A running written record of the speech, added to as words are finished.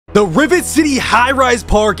The Rivet City High-Rise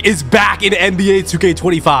Park is back in NBA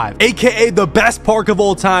 2K25, aka the best park of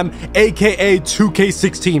all time, aka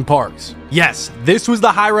 2K16 parks. Yes, this was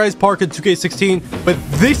the High-Rise Park in 2K16, but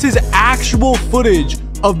this is actual footage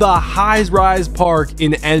of the High-Rise Park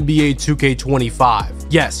in NBA 2K25.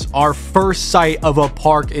 Yes, our first sight of a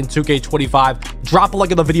park in 2K25. Drop a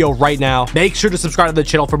like on the video right now. Make sure to subscribe to the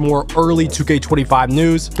channel for more early 2K25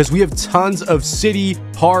 news, because we have tons of city,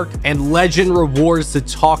 park, and legend rewards to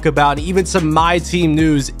talk about, and even some My Team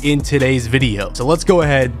news in today's video. So let's go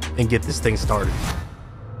ahead and get this thing started.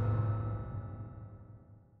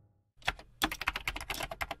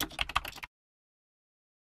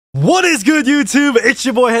 What is good, YouTube? It's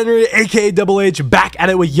your boy Henry, aka DoubleH, back at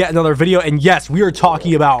it with yet another video. And yes, we are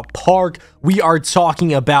talking about park. We are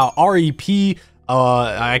talking about REP.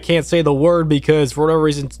 I can't say the word because for whatever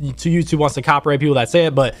reason YouTube wants to copyright people that say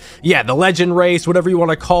it, but yeah, the legend race, whatever you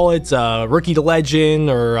want to call it, rookie to legend,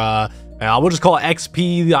 or we'll just call it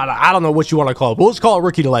XP. I don't know what you want to call it. We'll just call it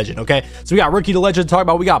rookie to legend. Okay, so we got rookie to legend to talk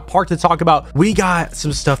about, we got park to talk about, we got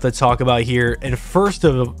some stuff to talk about here. And first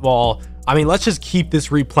of all, I mean, let's just keep this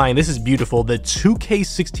replaying. This is beautiful. The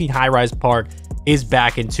 2K16 High-Rise Park is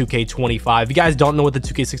back in 2K25. If you guys don't know what the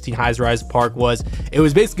 2K16 High-Rise Park was, it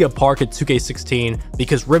was basically a park at 2K16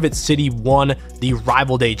 because Rivet City won the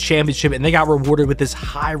Rival Day Championship and they got rewarded with this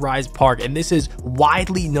High-Rise Park. And this is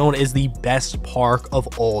widely known as the best park of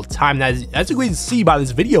all time. Now, as you can see by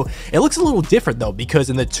this video, it looks a little different though,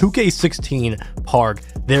 because in the 2K16 park,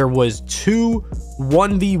 there was two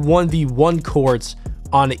 1v1v1 courts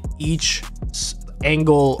on each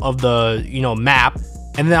angle of the map,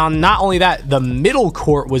 and then not only that, the middle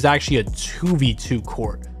court was actually a 2v2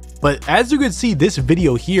 court. But as you can see, this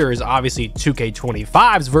video here is obviously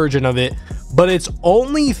 2K25's version of it, but it's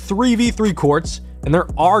only 3v3 courts, and there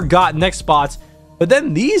are got next spots. But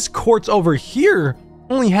then these courts over here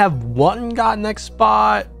only have one got next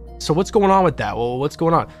spot. So what's going on with that? Well, what's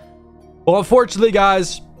going on? Well, unfortunately,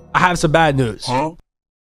 guys, I have some bad news.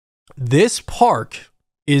 This park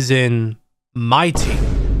is in my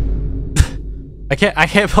team. I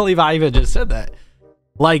can't believe I even just said that.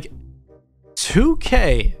 Like,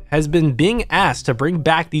 2K has been being asked to bring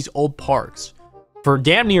back these old parks for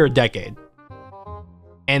damn near a decade,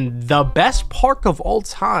 and the best park of all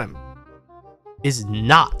time is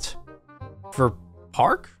not for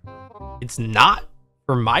park. It's not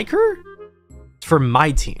for my career. It's for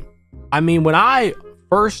my team. I mean, when I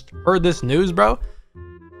first heard this news, bro,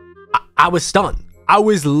 I was stunned. I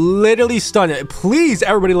was literally stunned. Please,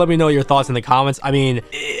 everybody, let me know your thoughts in the comments. I mean,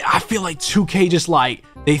 I feel like 2K just like,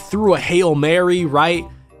 they threw a Hail Mary, right?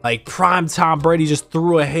 Like prime Tom Brady just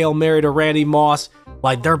threw a Hail Mary to Randy Moss.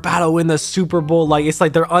 Like they're about to win the Super Bowl. Like it's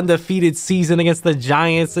like their undefeated season against the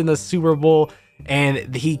Giants in the Super Bowl.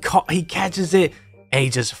 And he catches it and he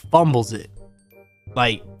just fumbles it.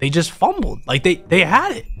 Like they just fumbled. Like they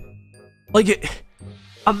had it. Like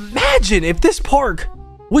imagine if this park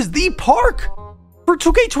was the park for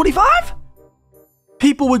 2K25,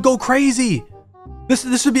 people would go crazy.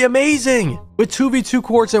 This would be amazing with 2v2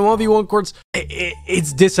 courts and 1v1 courts.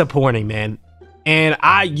 It's disappointing, man. And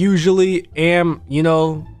I usually am,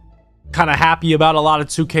 kind of happy about a lot of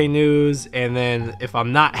 2K news. And then if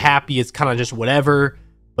I'm not happy, it's kind of just whatever.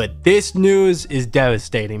 But this news is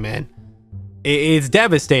devastating, man. It's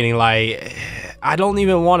devastating. Like, I don't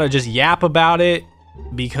even want to just yap about it,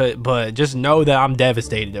 but just know that I'm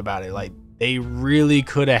devastated about it. Like, they really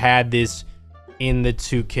could have had this in the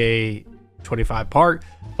 2K25 park,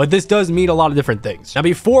 but this does mean a lot of different things. Now,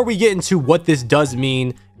 before we get into what this does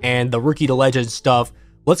mean and the rookie to legend stuff,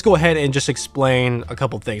 let's go ahead and just explain a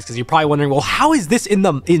couple things, because you're probably wondering, well, how is this in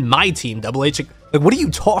my team, DoubleH? Like, what are you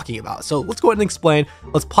talking about? So let's go ahead and explain.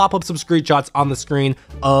 Let's pop up some screenshots on the screen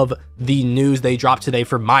of the news they dropped today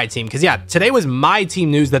for my team, because yeah, today was my team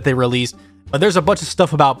news that they released. But there's a bunch of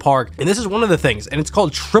stuff about park, and this is one of the things, and it's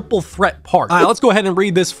called Triple Threat Park. All right, let's go ahead and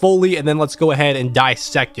read this fully, and then let's go ahead and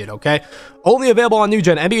dissect it, okay? Only available on new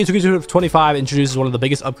gen, NBA 2K25 introduces one of the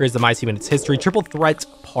biggest upgrades to my team in its history, Triple Threat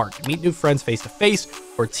Park. Meet new friends face-to-face,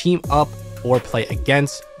 or team up, or play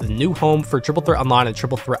against. The new home for Triple Threat Online and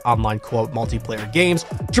Triple Threat Online co-op multiplayer games.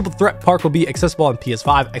 Triple Threat Park will be accessible on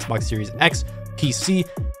PS5, Xbox Series X, PC,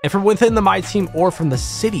 and from within the My Team or from the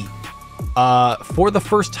city. For the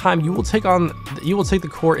first time, you will take the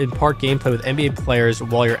court in park gameplay with NBA players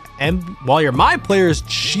while your My players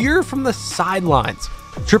cheer from the sidelines.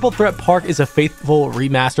 Triple Threat Park is a faithful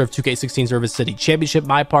remaster of 2K16's Rivet City Championship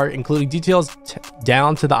My Park, including details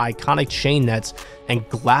down to the iconic chain nets and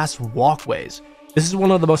glass walkways. This is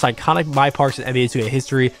one of the most iconic my parks in NBA 2K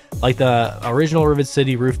history. Like the original Rivet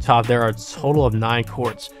City rooftop, there are a total of 9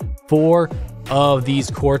 courts. 4 of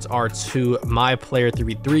these courts are 2 my player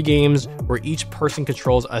 3v3 games where each person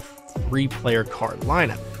controls a 3-player card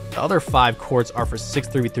lineup. The other 5 courts are for 6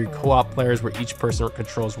 3v3 co-op players where each person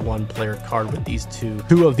controls 1 player card, with these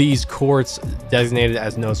two of these courts designated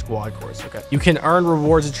as no squad courts. Okay, you can earn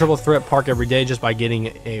rewards at Triple Threat Park every day just by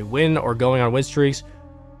getting a win or going on win streaks,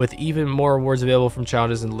 with even more rewards available from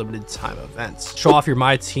challenges and limited time events. Show off your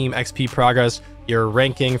My Team XP progress, your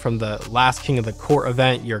ranking from the last King of the Court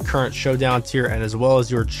event, your current showdown tier, and as well as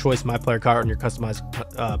your choice my player card on your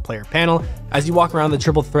customized player panel as you walk around the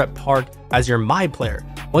Triple Threat Park as your my player.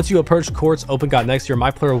 Once you approach courts open got next, your my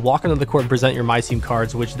player will walk onto the court and present your my team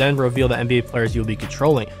cards, which then reveal the NBA players you will be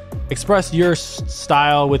controlling. Express your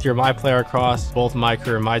style with your my player across both my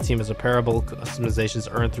career and my team as a parable. Customizations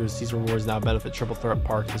earned through season rewards now benefit Triple Threat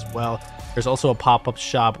Park as well. There's also a pop-up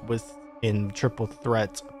shop in Triple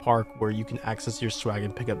Threat Park where you can access your swag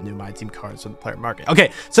and pick up new my team cards from the player market.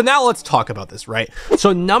 Okay, so now let's talk about this, right?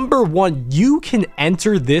 So number one, you can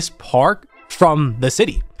enter this park from the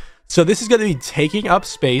city. So this is going to be taking up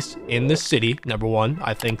space in the city. Number one,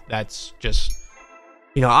 I think that's just,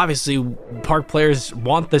 you know, obviously park players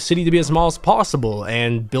want the city to be as small as possible,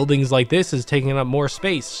 and buildings like this is taking up more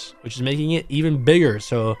space, which is making it even bigger.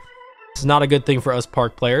 So it's not a good thing for us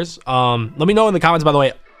park players. Let me know in the comments, by the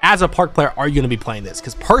way, as a park player, are you going to be playing this?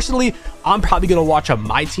 Because personally, I'm probably going to watch a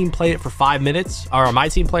my team play it for 5 minutes, or a my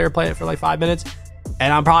team player play it for like 5 minutes,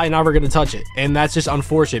 and I'm probably never going to touch it. And that's just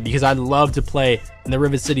unfortunate because I'd love to play in the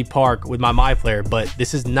Rivet City Park with my player, but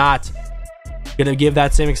this is not gonna give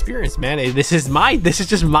that same experience, man. This is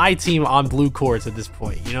just my team on blue courts at this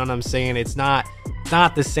point. You know what I'm saying? It's not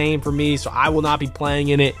the same for me, so I will not be playing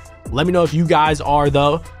in it. Let me know if you guys are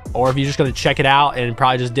though, or if you're just gonna check it out and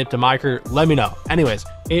probably just dip to micro. Let me know. Anyways,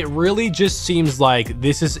 it really just seems like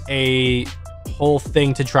this is a whole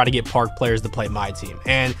thing to try to get park players to play my team.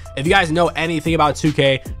 And if you guys know anything about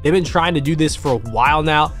 2K, they've been trying to do this for a while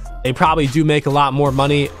now. They probably do make a lot more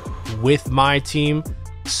money with my team.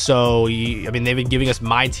 So I mean, they've been giving us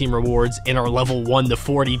my team rewards in our level 1 to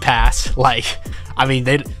 40 pass. Like, I mean,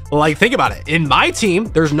 they like, think about it. In my team,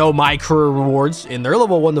 there's no my career rewards in their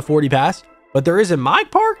level 1 to 40 pass, but there is in my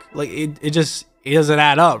park. Like, it doesn't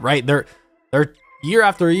add up, right? They're year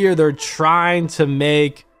after year, they're trying to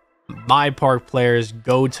make my park players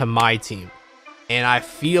go to my team, and I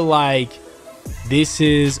feel like this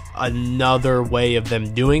is another way of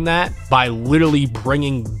them doing that by literally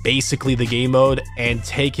bringing basically the game mode and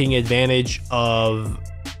taking advantage of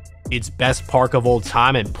its best park of all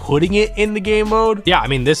time and putting it in the game mode. Yeah, I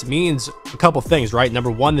mean, this means a couple things, right?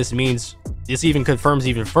 Number one, this even confirms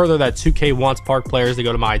even further that 2K wants park players to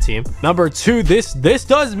go to my team. Number two, this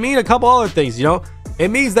does mean a couple other things, you know? It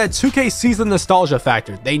means that 2K sees the nostalgia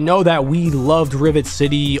factor. They know that we loved Rivet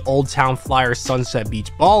City, Old Town Flyers, Sunset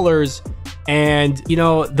Beach Ballers, and, you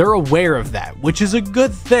know, they're aware of that, which is a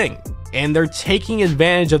good thing. And they're taking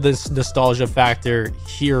advantage of this nostalgia factor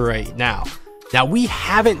here right now. Now, we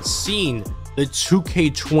haven't seen the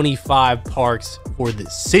 2K25 parks for the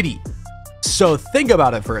city. So think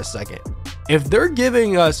about it for a second. If they're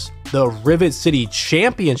giving us the Rivet City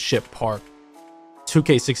Championship Park,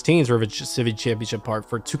 2K16's Rivet City Championship Park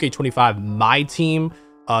for 2K25 my team,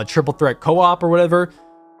 triple threat co-op or whatever,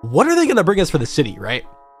 what are they going to bring us for the city, right?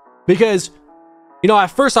 Because, you know, at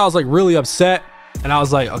first I was like really upset, and I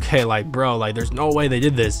was like, okay, like, bro, like, there's no way they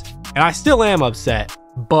did this. And I still am upset,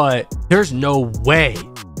 but there's no way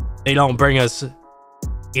they don't bring us,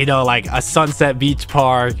 you know, like a Sunset Beach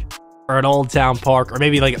Park or an Old Town Park, or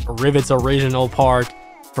maybe like Rivet's original park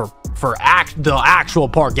for the actual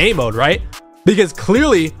park game mode, right? Because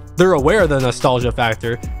clearly they're aware of the nostalgia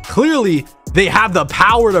factor. Clearly they have the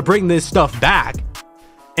power to bring this stuff back.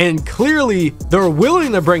 And clearly they're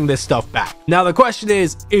willing to bring this stuff back. Now the question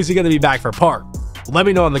is it going to be back for park? Let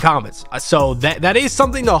me know in the comments. So that is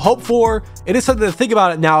something to hope for. It is something to think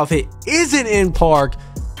about it. Now, if it isn't in park,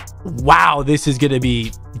 wow, this is going to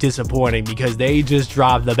be disappointing because they just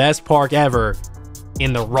dropped the best park ever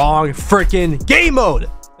in the wrong freaking game mode.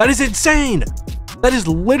 That is insane. That is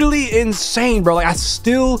literally insane, bro. Like, I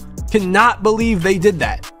still cannot believe they did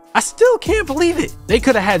that. I still can't believe it. They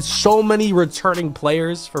could have had so many returning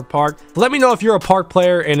players for park. Let me know if you're a park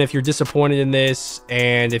player and if you're disappointed in this,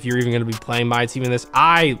 and if you're even going to be playing my team in this.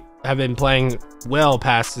 I have been playing well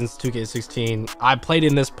past since 2K16. I played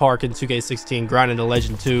in this park in 2K16, grinded to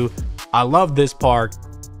Legend 2. I love this park,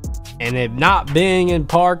 and it not being in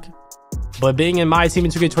park, but being in my team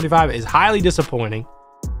in 2K25 is highly disappointing.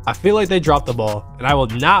 I feel like they dropped the ball, and I will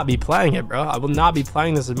not be playing it, bro. I will not be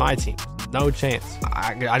playing this in my team. No chance.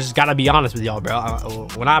 I just gotta be honest with y'all, bro.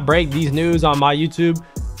 When I break these news on my YouTube,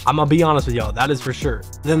 I'm gonna be honest with y'all. That is for sure.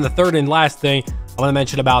 Then the third and last thing I want to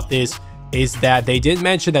mention about this is that they did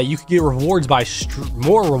mention that you could get rewards by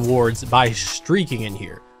more rewards by streaking in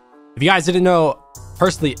here. If you guys didn't know,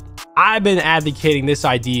 personally, I've been advocating this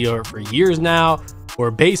idea for years now,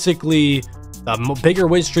 where basically the bigger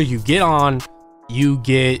win streak you get on, you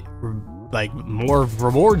get like more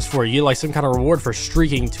rewards for you, like some kind of reward for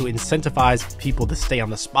streaking to incentivize people to stay on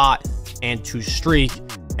the spot and to streak,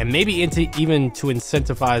 and maybe even to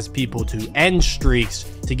incentivize people to end streaks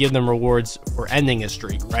to give them rewards for ending a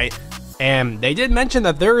streak, right? And they did mention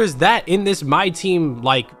that there is that in this My Team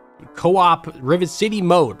like co-op Rivet City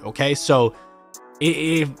mode. Okay, so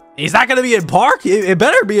is that going to be in Park? It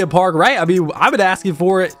better be in Park, right? I mean, I've been asking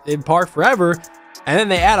for it in Park forever, and then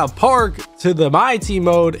they add a Park to the My Team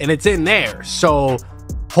mode and it's in there. So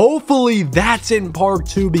hopefully that's in Park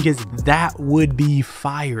too, because that would be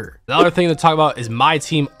fire. The other thing to talk about is My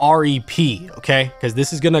Team REP, okay? Because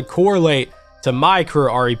this is going to correlate to my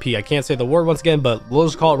career REP. I can't say the word once again, but we'll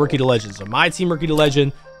just call it Rookie to Legend. So My Team Rookie to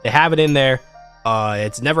Legend, they have it in there.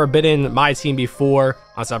 It's never been in My Team before.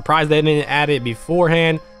 I'm surprised they didn't add it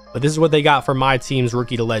beforehand, but this is what they got for My Team's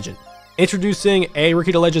Rookie to Legend. Introducing a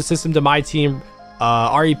Rookie to Legend system to My Team.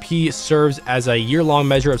 REP serves as a year-long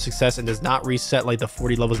measure of success and does not reset like the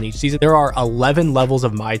 40 levels in each season. There are 11 levels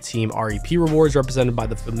of My Team REP rewards, represented by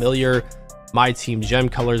the familiar My Team gem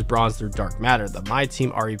colors, bronze through dark matter. The My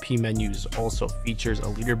Team REP menus also features a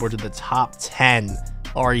leaderboard of the top 10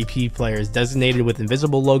 REP players designated with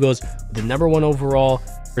invisible logos, with the #1 overall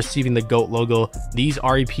receiving the GOAT logo. These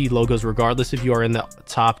REP logos, regardless if you are in the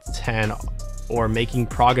top 10 or making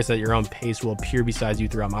progress at your own pace, will appear beside you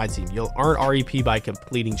throughout My Team. You'll earn REP by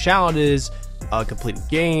completing challenges, completing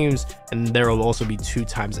games, and there will also be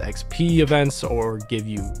 2x XP events or give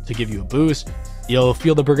you a boost. You'll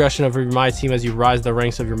feel the progression of your My Team as you rise the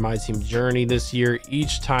ranks of your My Team journey this year.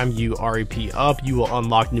 Each time you REP up, you will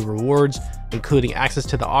unlock new rewards, including access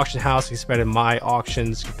to the auction house, expanded My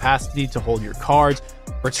Auctions capacity to hold your cards,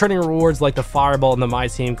 returning rewards like the Fireball in the My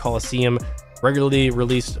Team Coliseum, regularly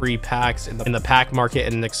released free packs in the pack market,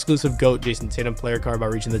 and an exclusive GOAT Jason Tatum player card by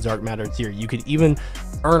reaching the dark matter tier. You could even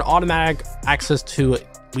earn automatic access to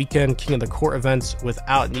weekend King of the Court events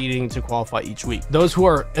without needing to qualify each week. Those who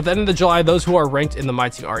are at the end of July, those who are ranked in the My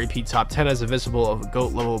Team REP top 10 as invisible of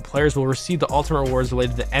GOAT level players will receive the ultimate rewards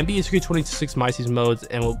related to NBA2K26 My Team modes,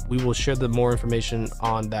 and we will share the more information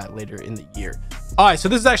on that later in the year. All right, so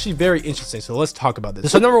this is actually very interesting, so let's talk about this.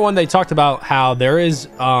 So #1, they talked about how there is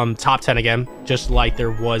top 10 again, just like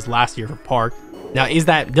there was last year for Park. Now,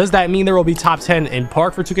 does that mean there will be top 10 in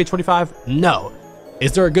Park for 2K25? No.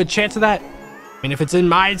 Is there a good chance of that? I mean, if it's in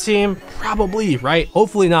My Team, probably, right?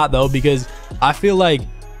 Hopefully not, though, because I feel like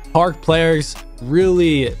Park players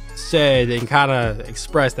really said and kind of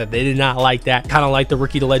expressed that they did not like that, kind of like the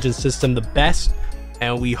Rookie to Legend system the best,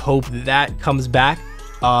 and we hope that comes back.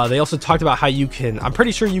 They also talked about how I'm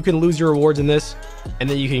pretty sure you can lose your rewards in this, and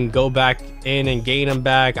then you can go back in and gain them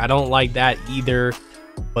back. I don't like that either,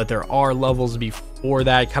 but there are levels before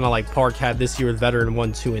that, kind of like Park had this year with Veteran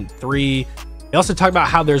 1, 2, and 3. They also talk about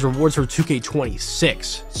how there's rewards for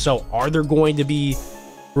 2K26. So are there going to be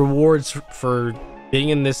rewards for being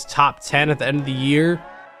in this top 10 at the end of the year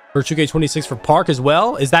for 2K26 for Park as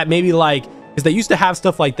well? Is that maybe like, because they used to have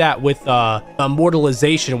stuff like that with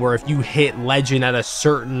immortalization, where if you hit legend at a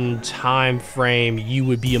certain time frame, you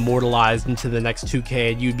would be immortalized into the next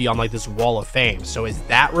 2K and you'd be on like this wall of fame. So is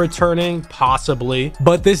that returning? Possibly.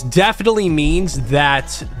 But this definitely means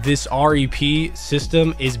that this REP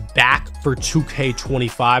system is back for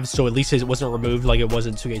 2K25. So at least it wasn't removed like it was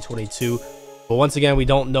in 2K22. But once again, we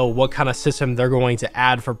don't know what kind of system they're going to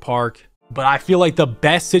add for Park. But I feel like the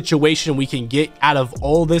best situation we can get out of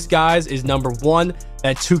all this, guys, is #1,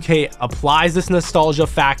 that 2K applies this nostalgia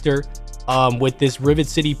factor with this Rivet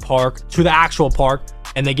City Park to the actual park,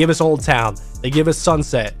 and they give us Old Town, they give us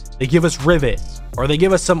Sunset, they give us Rivet, or they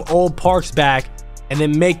give us some old parks back, and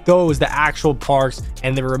then make those the actual parks,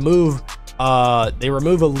 and they remove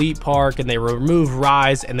Elite Park and they remove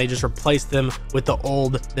Rise, and they just replace them with the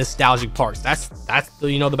old nostalgic parks. That's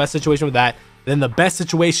the best situation with that. Then the best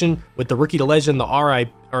situation with the Rookie to Legend, the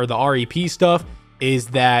REP stuff, is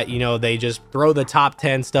that, they just throw the top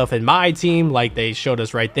 10 stuff in My Team like they showed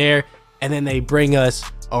us right there, and then they bring us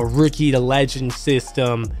a Rookie to Legend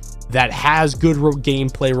system that has good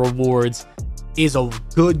gameplay rewards, is a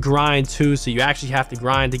good grind too, so you actually have to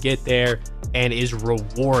grind to get there, and is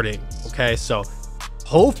rewarding. Okay, so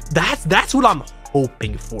that's what I'm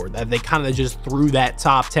hoping for, that they kind of just threw that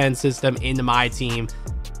top 10 system into My Team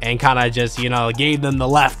and kind of just, you know, gave them the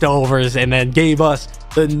leftovers and then gave us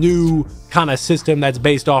the new kind of system that's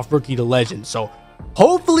based off rookie to legend. So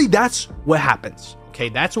hopefully that's what happens. Okay,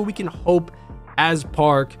 that's what we can hope as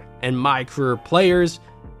Park and My Career players.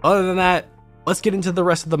 Other than that, let's get into the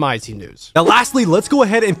rest of the My Team news. Now, lastly, let's go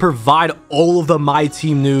ahead and provide all of the My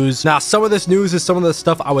Team news. Now, some of this news is some of the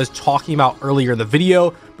stuff I was talking about earlier in the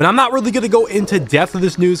video, but I'm not really going to go into depth of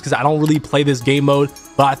this news because I don't really play this game mode.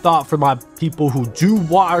 But I thought for my people who do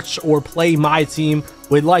watch or play My Team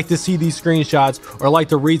would like to see these screenshots, or like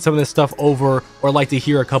to read some of this stuff over, or like to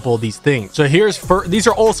hear a couple of these things. So these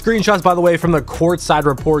are all screenshots, by the way, from the courtside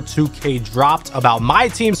report 2K dropped about My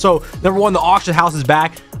Team. So number one, the auction house is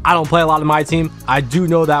back. I don't play a lot of My Team. I do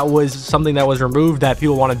know that was something that was removed that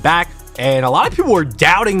people wanted back, and a lot of people were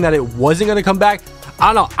doubting that it wasn't going to come back.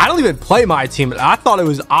 I don't know. I don't even play My Team. I thought it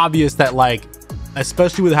was obvious that, like,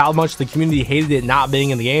 especially with how much the community hated it not being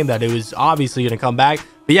in the game, that it was obviously going to come back.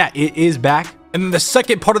 But yeah, it is back. And then the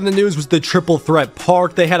second part of the news was the triple threat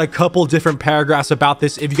Park. They had a couple different paragraphs about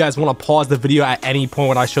this. If you guys want to pause the video at any point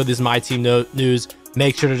when I show this My Team news,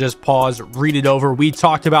 make sure to just pause, read it over. We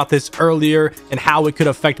talked about this earlier and how it could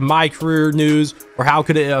affect My Career news, or how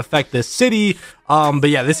could it affect the city. But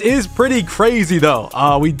yeah, this is pretty crazy though.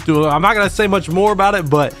 I'm not gonna say much more about it,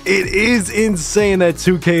 but it is insane that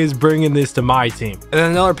 2K is bringing this to My Team. And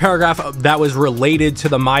then another paragraph that was related to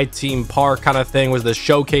the My Team Park kind of thing was the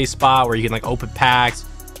showcase spot where you can like open packs,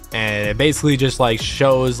 and it basically just like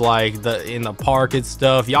shows like in the park and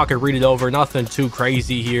stuff. Y'all can read it over, nothing too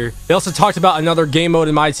crazy here. They also talked about another game mode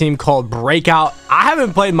in My Team called Breakout. I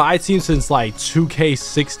haven't played My Team since like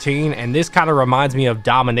 2K16, and this kind of reminds me of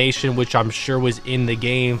Domination, which I'm sure was in the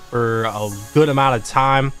game for a good amount of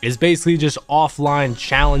time. It's basically just offline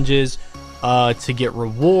challenges to get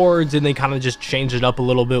rewards, and they kind of just change it up a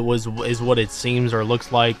little bit is what it seems or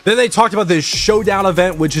looks like. Then they talked about this showdown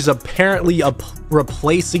event, which is apparently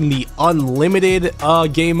replacing the unlimited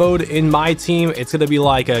game mode in My Team. It's going to be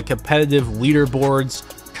like a competitive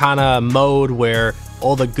leaderboards kind of mode where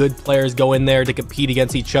all the good players go in there to compete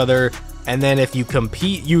against each other, and then if you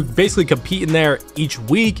compete, you basically compete in there each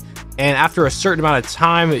week, and after a certain amount of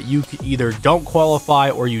time you either don't qualify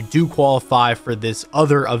or you do qualify for this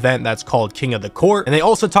other event that's called King of the Court. And they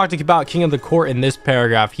also talked about King of the Court in this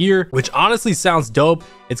paragraph here, which honestly sounds dope.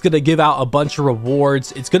 It's going to give out a bunch of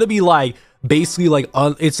rewards. It's going to be like basically like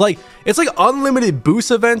it's like unlimited boost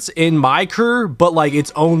events in My Career, but like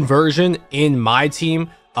its own version in My Team.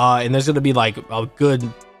 And there's going to be like a good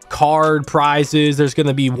card prizes. There's going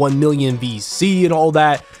to be 1 million VC and all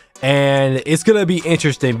that. And it's going to be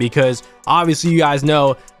interesting because obviously you guys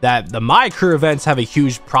know that the My Career events have a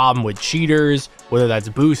huge problem with cheaters, whether that's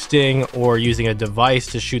boosting or using a device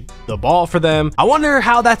to shoot the ball for them. I wonder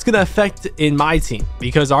how that's going to affect in My Team,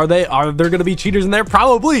 because are there going to be cheaters in there?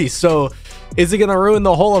 Probably. So is it going to ruin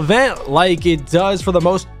the whole event like it does for the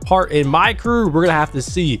most part in My Career? We're going to have to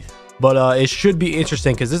see. But it should be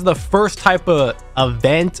interesting because this is the first type of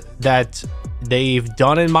event that they've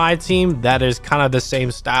done in My Team that is kind of the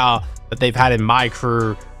same style that they've had in My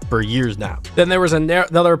Career for years now. Then there was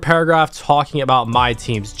another paragraph talking about My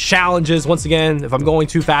Team's challenges. Once again, if I'm going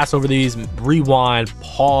too fast over these, rewind,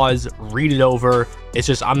 pause, read it over. It's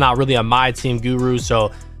just I'm not really a My Team guru,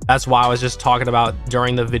 so that's why I was just talking about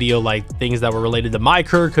during the video like things that were related to My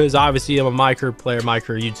Career, because obviously I'm a My Career player, My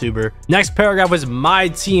Career YouTuber. Next paragraph was My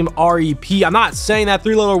Team REP. I'm not saying that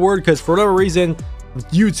three-letter word because for whatever reason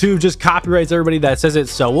YouTube just copyrights everybody that says it,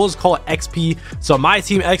 so we'll just call it XP. So My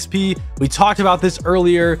Team XP, we talked about this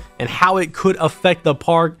earlier and how it could affect the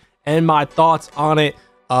park and my thoughts on it.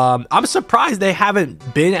 I'm surprised they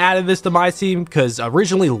haven't been added this to My Team, because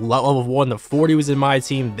originally level 1 to 40 was in My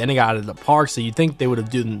Team, then it got added to Park, so you'd think they would have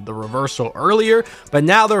done the reversal earlier, but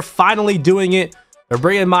now they're finally doing it. They're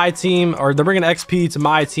bringing My Team, or they're bringing XP to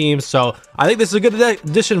My Team, so I think this is a good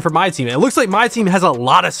addition for My Team. It looks like My Team has a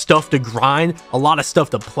lot of stuff to grind, a lot of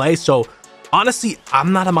stuff to play, so honestly,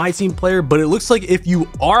 I'm not a My Team player, but it looks like if you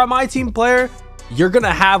are a My Team player, you're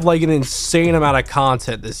gonna have like an insane amount of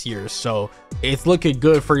content this year, so it's looking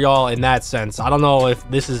good for y'all in that sense. I don't know if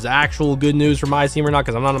this is actual good news for My Team or not,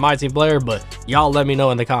 because I'm not a My Team player, but y'all let me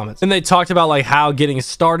know in the comments. And they talked about like how getting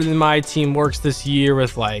started in My Team works this year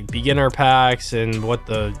with like beginner packs and what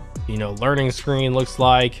the learning screen looks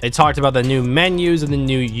like. They talked about the new menus and the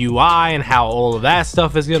new UI and how all of that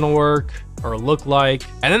stuff is gonna work. or look like.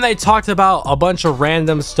 And then they talked about a bunch of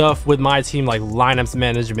random stuff with my team, like lineups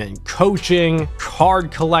management, coaching,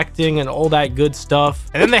 card collecting, and all that good stuff.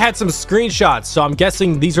 And then they had some screenshots, so I'm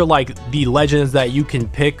guessing these are like the legends that you can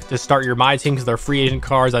pick to start your my team, because they're free agent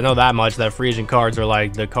cards. I know that much, that free agent cards are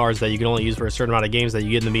like the cards that you can only use for a certain amount of games that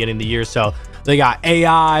you get in the beginning of the year. So they got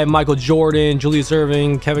AI, Michael Jordan, Julius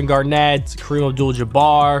Irving, Kevin Garnett, Kareem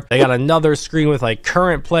Abdul-Jabbar. They got another screen with like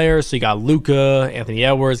current players. So you got Luka, Anthony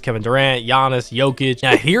Edwards, Kevin Durant, Giannis, Jokic.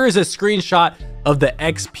 Now here is a screenshot of the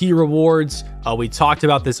XP rewards. We talked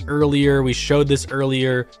about this earlier. We showed this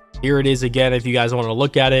earlier. Here it is again if you guys want to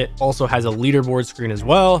look at it. Also has a leaderboard screen as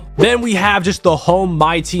well. Then we have just the home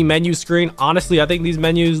my team menu screen. Honestly, I think these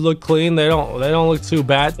menus look clean. They don't look too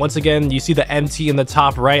bad. Once again, you see the MT in the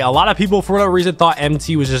top right. A lot of people for whatever reason thought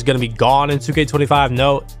MT was just going to be gone in 2K25.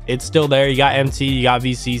 No, it's still there. You got MT, you got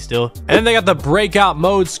VC still. And then they got the breakout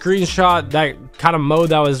mode screenshot, that kind of mode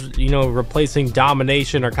that was, you know, replacing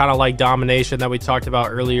domination, or kind of like domination that we talked about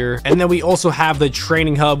earlier. And then we also have the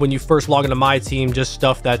training hub when you first log into my team, just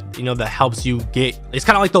stuff that, you know, that helps you get, it's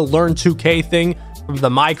kind of like the learn 2K thing from the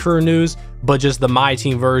my career news, but just the my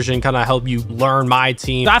team version, kind of help you learn my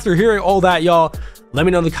team. After hearing all that, y'all, let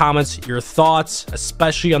me know in the comments your thoughts,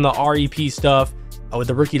 especially on the REP stuff, with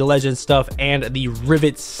the rookie to legend stuff, and the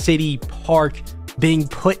Rivet City Park being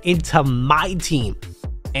put into my team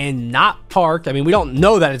and not Park. I mean, we don't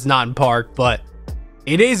know that it's not in Park, but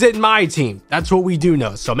it is in my team. That's what we do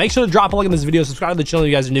know. So make sure to drop a like in this video, subscribe to the channel if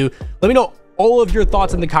you guys are new. Let me know all of your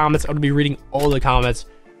thoughts in the comments. I'm going to be reading all the comments.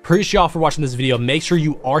 Appreciate y'all for watching this video. Make sure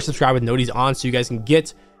you are subscribed with noties on so you guys can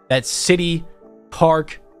get that City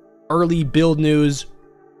Park early build news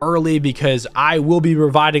early, because I will be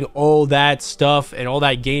providing all that stuff and all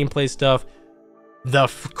that gameplay stuff the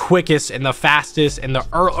quickest and the fastest and the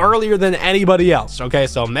earlier than anybody else. Okay,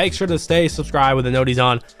 so make sure to stay subscribed with the noties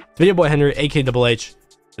on. It's your boy Henry, aka DoubleH,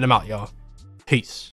 and I'm out, y'all. Peace.